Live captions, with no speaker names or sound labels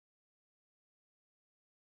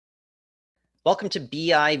Welcome to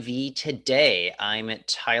BIV Today. I'm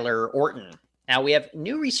Tyler Orton. Now, we have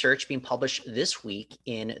new research being published this week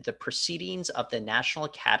in the Proceedings of the National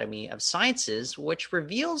Academy of Sciences, which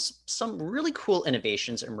reveals some really cool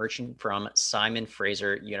innovations emerging from Simon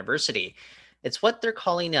Fraser University. It's what they're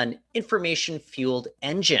calling an information-fueled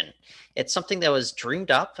engine. It's something that was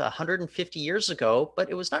dreamed up 150 years ago,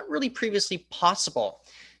 but it was not really previously possible.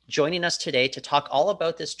 Joining us today to talk all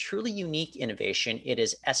about this truly unique innovation, it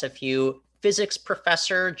is SFU physics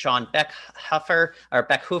professor John Bechhoefer.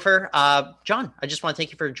 John, I just want to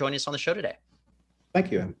thank you for joining us on the show today.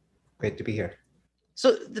 Thank you. Great to be here.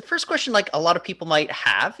 So the first question, like a lot of people might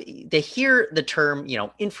have, they hear the term,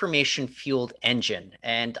 information fueled engine,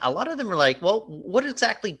 and a lot of them are like, well, what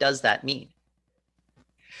exactly does that mean?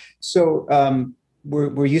 So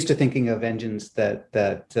we're used to thinking of engines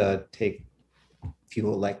that take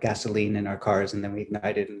fuel like gasoline in our cars, and then we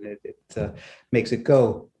ignite it and it makes it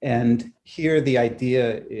go. And here the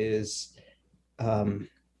idea is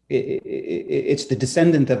it's the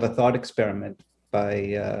descendant of a thought experiment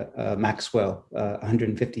by Maxwell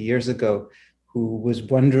 150 years ago, who was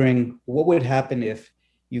wondering what would happen if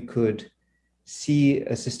you could see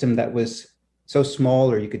a system that was so small,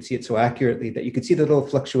 or you could see it so accurately that you could see the little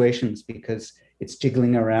fluctuations because it's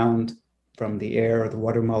jiggling around from the air or the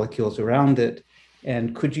water molecules around it.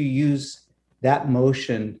 And could you use that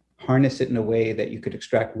motion, harness it in a way that you could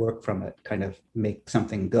extract work from it, kind of make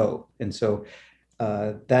something go? And so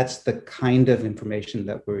that's the kind of information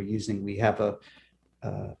that we're using. We have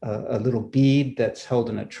a little bead that's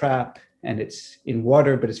held in a trap, and it's in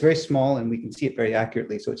water, but it's very small and we can see it very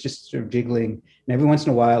accurately. So it's just sort of jiggling. And every once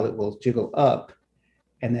in a while it will jiggle up,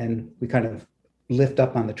 and then we kind of lift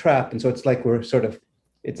up on the trap. And so it's like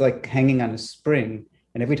it's like hanging on a spring.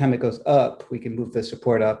 And every time it goes up, we can move the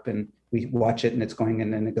support up and we watch it and it's going,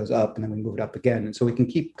 and then it goes up and then we move it up again. And so we can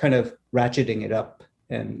keep kind of ratcheting it up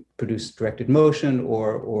and produce directed motion,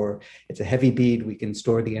 or it's a heavy bead, we can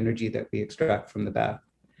store the energy that we extract from the bath.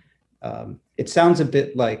 It sounds a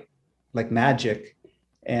bit like magic.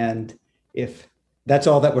 And if that's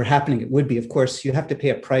all that were happening, it would be. Of course, you have to pay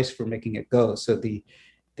a price for making it go. So the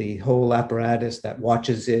whole apparatus that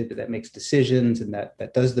watches it, that makes decisions, and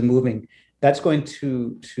that does the moving, that's going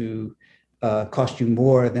to cost you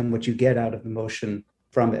more than what you get out of the motion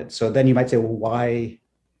from it. So then you might say, well, why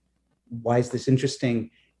is this interesting?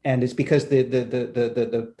 And it's because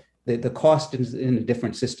the cost is in a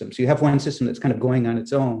different system. So you have one system that's kind of going on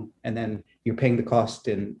its own, and then you're paying the cost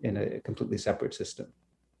in a completely separate system.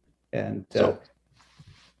 And so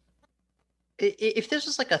if this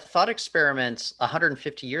was like a thought experiment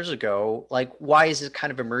 150 years ago, like why is it kind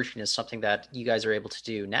of emerging as something that you guys are able to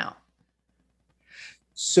do now?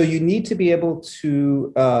 So you need to be able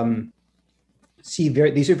to see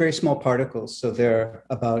these are very small particles. So they're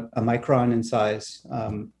about a micron in size.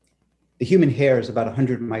 The human hair is about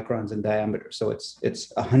 100 microns in diameter. So it's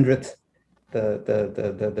 100th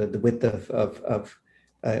the width of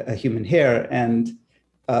a human hair. And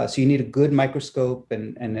so you need a good microscope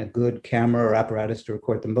and a good camera or apparatus to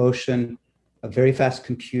record the motion, a very fast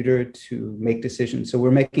computer to make decisions. So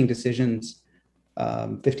we're making decisions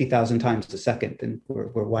 50,000 times a second, and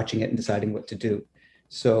we're watching it and deciding what to do.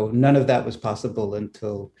 So none of that was possible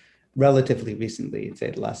until relatively recently,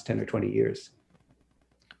 say the last 10 or 20 years.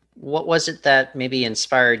 What was it that maybe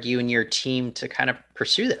inspired you and your team to kind of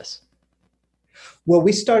pursue this? Well,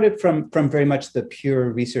 we started from very much the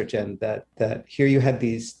pure research end, that here you had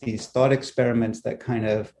these thought experiments that kind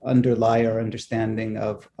of underlie our understanding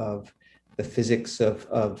of the physics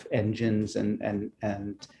of engines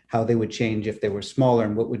and how they would change if they were smaller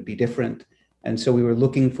and what would be different. And so we were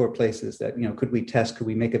looking for places that, could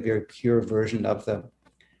we make a very pure version of them?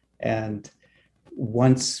 And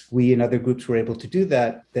once we and other groups were able to do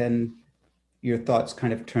that, then your thoughts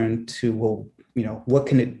kind of turned to, well, what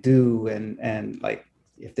can it do? And like,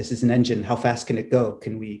 if this is an engine, how fast can it go?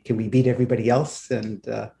 Can we beat everybody else? And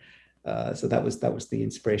so that was the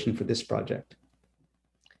inspiration for this project.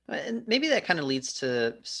 And maybe that kind of leads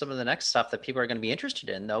to some of the next stuff that people are going to be interested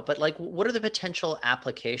in, though. But like, what are the potential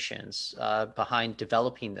applications behind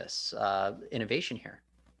developing this innovation here?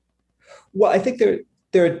 Well, I think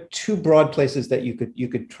there are two broad places that you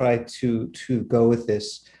could try to go with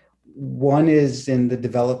this. One is in the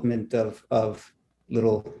development of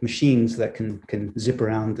little machines that can zip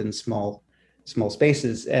around in small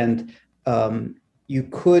spaces, and you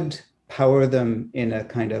could power them in a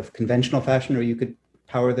kind of conventional fashion, or you could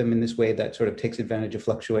power them in this way that sort of takes advantage of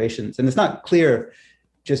fluctuations. And it's not clear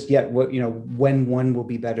just yet when one will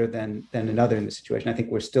be better than another in this situation. I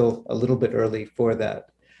think we're still a little bit early for that.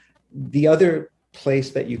 The other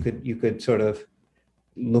place that you could sort of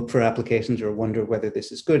look for applications or wonder whether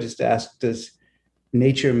this is good is to ask, does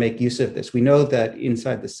nature make use of this? We know that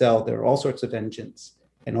inside the cell, there are all sorts of engines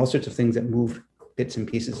and all sorts of things that move bits and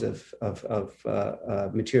pieces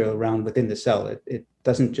of material around within the cell. It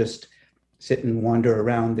doesn't just sit and wander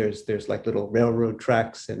around. There's like little railroad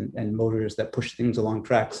tracks and motors that push things along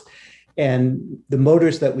tracks. And the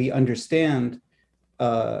motors that we understand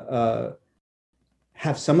have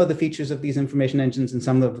some of the features of these information engines and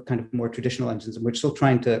some of the kind of more traditional engines. And we're still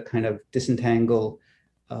trying to kind of disentangle,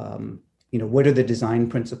 what are the design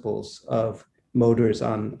principles of motors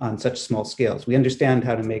on such small scales. We understand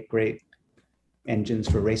how to make great engines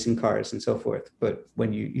for racing cars and so forth, but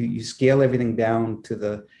when you scale everything down to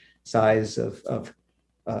the size of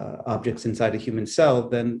objects inside a human cell,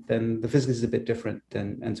 then the physics is a bit different,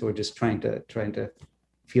 and so we're just trying to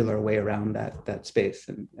feel our way around that space,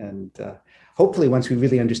 and hopefully once we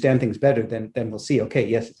really understand things better, then we'll see, okay,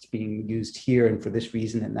 yes, it's being used here and for this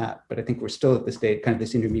reason and that. But I think we're still at the stage, kind of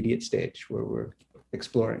this intermediate stage where we're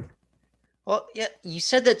exploring. Well, yeah, you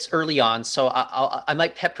said that's early on, so I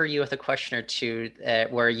might pepper you with a question or two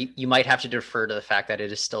where you might have to defer to the fact that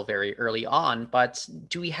it is still very early on. But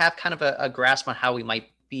do we have kind of a grasp on how we might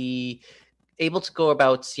be able to go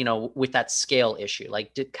about, with that scale issue,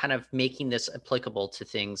 like kind of making this applicable to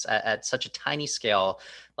things at such a tiny scale?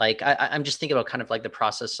 Like I'm just thinking about kind of like the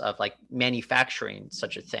process of like manufacturing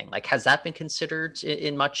such a thing. Like, has that been considered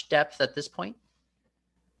in much depth at this point?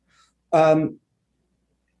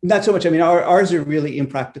 Not so much. I mean, ours are really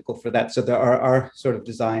impractical for that. So our sort of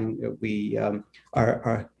design, we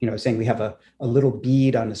are saying we have a little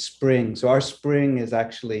bead on a spring. So our spring is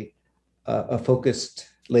actually a focused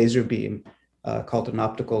laser beam called an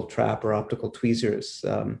optical trap or optical tweezers.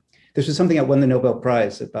 This was something that won the Nobel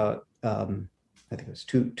Prize about, I think it was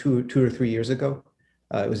two or 3 years ago.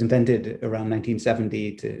 It was invented around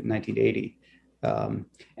 1970 to 1980.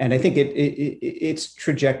 And I think its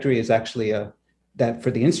trajectory is actually that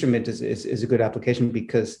for the instrument is a good application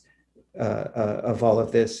because of all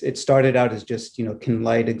of this. It started out as just, can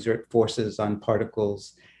light exert forces on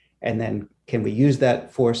particles? And then can we use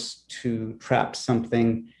that force to trap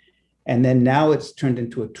something? And then now it's turned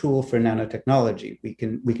into a tool for nanotechnology. We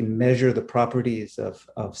can measure the properties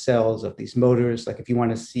of cells, of these motors. Like if you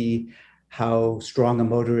want to see how strong a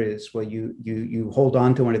motor is, well, you hold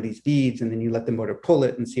on to one of these beads and then you let the motor pull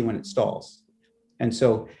it and see when it stalls. And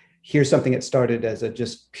so here's something that started as a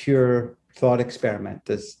just pure thought experiment.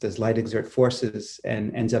 Does light exert forces,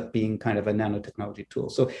 and ends up being kind of a nanotechnology tool.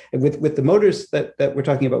 So with the motors that we're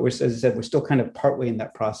talking about, as I said, we're still kind of partway in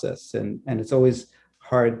that process, and it's always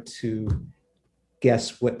hard to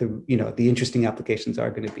guess what the interesting applications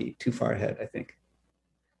are going to be too far ahead, I think.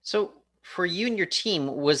 So for you and your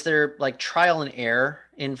team, was there like trial and error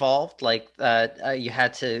involved? Like you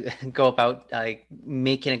had to go about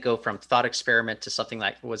making it go from thought experiment to something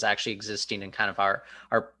that was actually existing in kind of our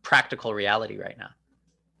practical reality right now?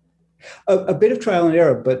 A bit of trial and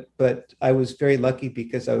error, but I was very lucky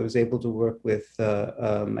because I was able to work with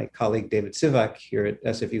my colleague David Sivak here at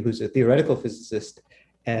SFU, who's a theoretical physicist.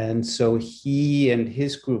 And so he and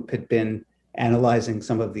his group had been analyzing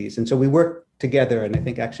some of these. And so we worked together. And I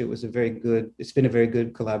think actually it's been a very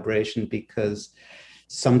good collaboration because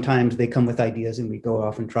sometimes they come with ideas and we go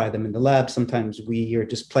off and try them in the lab. Sometimes we are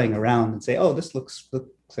just playing around and say, oh, this looks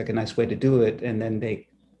like a nice way to do it. And then they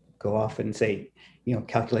go off and say,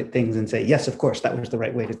 calculate things and say, yes, of course, that was the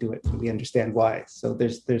right way to do it. And we understand why. So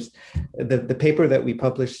there's the paper that we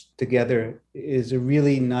published together is a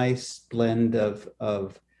really nice blend of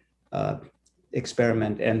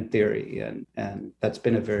experiment and theory. And that's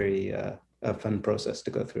been a very a fun process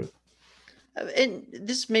to go through. And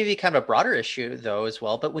this may be kind of a broader issue, though, as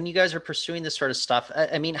well. But when you guys are pursuing this sort of stuff,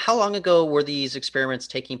 I mean, how long ago were these experiments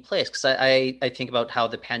taking place? Because I think about how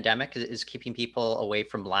the pandemic is keeping people away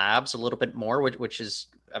from labs a little bit more, which is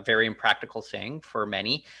a very impractical thing for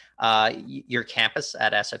many. Your campus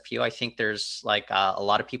at SFU, I think there's like a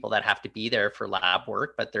lot of people that have to be there for lab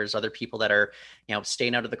work, but there's other people that are,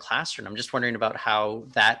 staying out of the classroom. I'm just wondering about how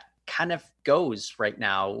that kind of goes right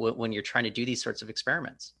now when you're trying to do these sorts of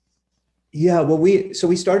experiments. Yeah, well, we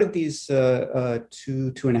started these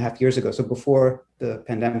 2.5 years ago. So before the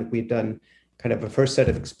pandemic, we'd done kind of a first set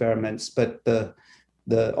of experiments, but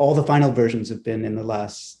all the final versions have been in the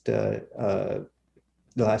last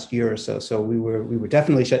year or so. So we were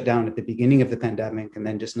definitely shut down at the beginning of the pandemic, and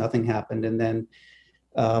then just nothing happened. And then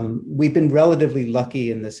we've been relatively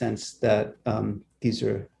lucky in the sense that these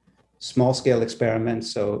are small scale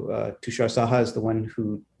experiments. So Tushar Saha is the one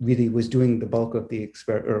who really was doing the bulk of the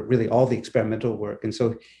or really all the experimental work. And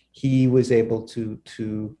so he was able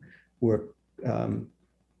to work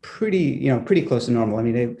pretty close to normal. I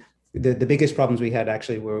mean, the biggest problems we had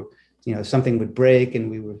actually were, something would break and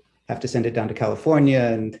we would have to send it down to California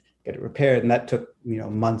and get it repaired, and that took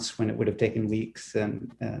months when it would have taken weeks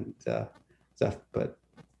and stuff. But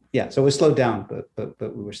yeah, so it was slowed down, but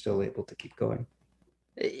we were still able to keep going.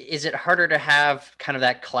 Is it harder to have kind of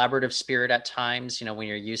that collaborative spirit at times, when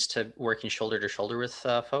you're used to working shoulder to shoulder with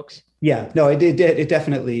folks? Yeah, no, it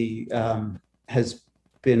definitely has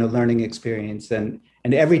been a learning experience, and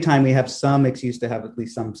every time we have some excuse to have at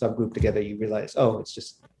least some subgroup together, you realize, oh, it's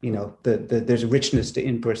just there's a richness to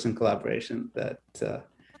in-person collaboration that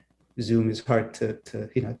Zoom is hard to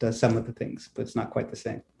does some of the things, but it's not quite the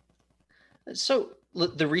same. So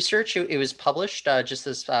the research, it was published just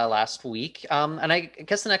this last week. And I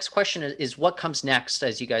guess the next question is what comes next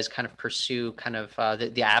as you guys kind of pursue kind of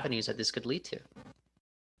the avenues that this could lead to?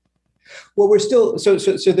 Well, we're still, so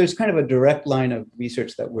there's kind of a direct line of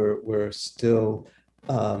research that we're still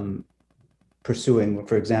pursuing.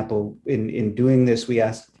 For example, in doing this, we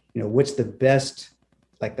asked, what's the best,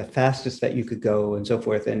 like the fastest that you could go and so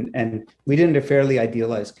forth. And we did it under fairly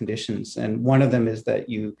idealized conditions. And one of them is that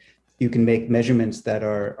you can make measurements that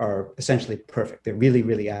are essentially perfect. They're really,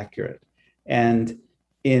 really accurate. And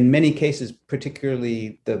in many cases,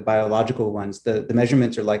 particularly the biological ones, the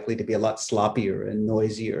measurements are likely to be a lot sloppier and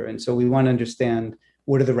noisier. And so we want to understand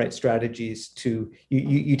what are the right strategies to,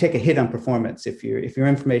 you take a hit on performance. If your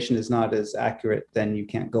information is not as accurate, then you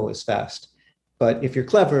can't go as fast. But if you're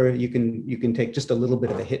clever, you can take just a little bit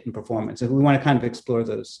of a hit in performance. And we want to kind of explore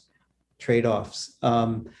those trade-offs.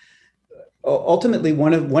 Ultimately,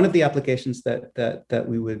 one of the applications that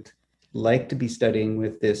we would like to be studying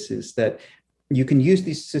with this is that you can use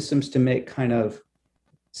these systems to make kind of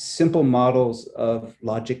simple models of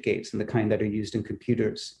logic gates and the kind that are used in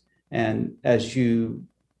computers. And as you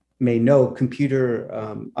may know, computer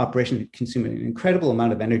operation consume an incredible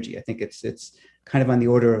amount of energy. I think it's kind of on the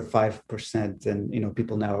order of 5%. And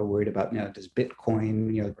people now are worried about, does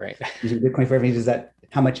Bitcoin, right, using Bitcoin for everything,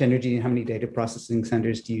 how much energy and how many data processing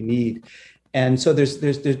centers do you need? And so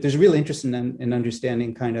there's real interest in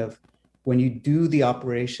understanding kind of when you do the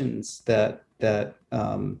operations that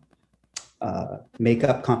make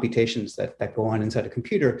up computations that go on inside a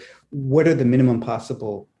computer, what are the minimum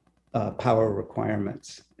possible power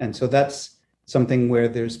requirements? And so that's something where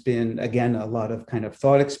there's been, again, a lot of kind of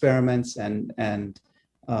thought experiments and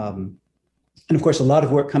of course, a lot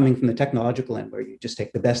of work coming from the technological end, where you just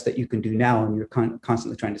take the best that you can do now, and you're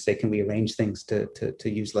constantly trying to say, can we arrange things to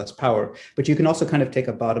use less power? But you can also kind of take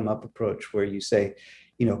a bottom-up approach where you say,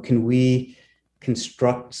 can we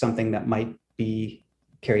construct something that might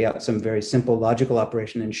carry out some very simple logical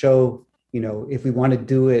operation and show, if we want to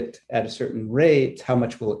do it at a certain rate, how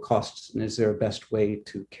much will it cost? And is there a best way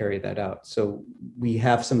to carry that out? So we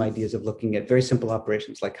have some ideas of looking at very simple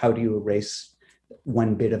operations, like how do you erase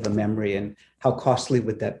one bit of a memory and how costly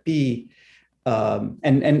would that be?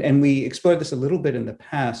 And we explored this a little bit in the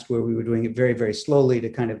past where we were doing it very, very slowly to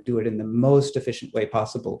kind of do it in the most efficient way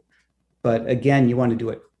possible. But again, you want to do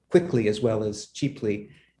it quickly as well as cheaply.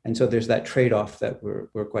 And so there's that trade-off that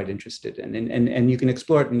we're quite interested in. And you can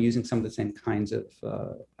explore it in using some of the same kinds of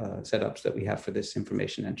setups that we have for this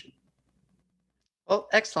information engine. Well,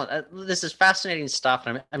 excellent. This is fascinating stuff.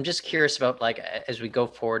 And I'm just curious about, like, as we go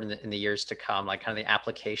forward in the years to come, like kind of the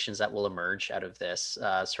applications that will emerge out of this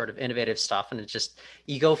sort of innovative stuff. And it's just,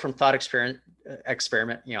 you go from thought experiment,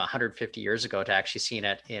 150 years ago to actually seeing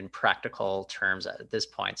it in practical terms at this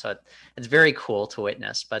point. So it's very cool to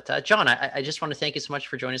witness. But John, I just want to thank you so much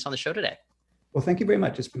for joining us on the show today. Well, thank you very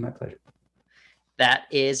much. It's been my pleasure. That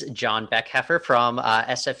is John Bechhoefer from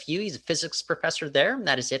SFU. He's a physics professor there. And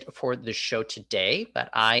that is it for the show today.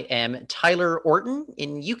 But I am Tyler Orton,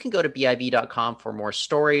 and you can go to BIV.com for more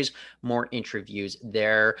stories, more interviews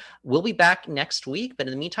there. We'll be back next week. But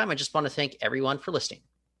in the meantime, I just want to thank everyone for listening.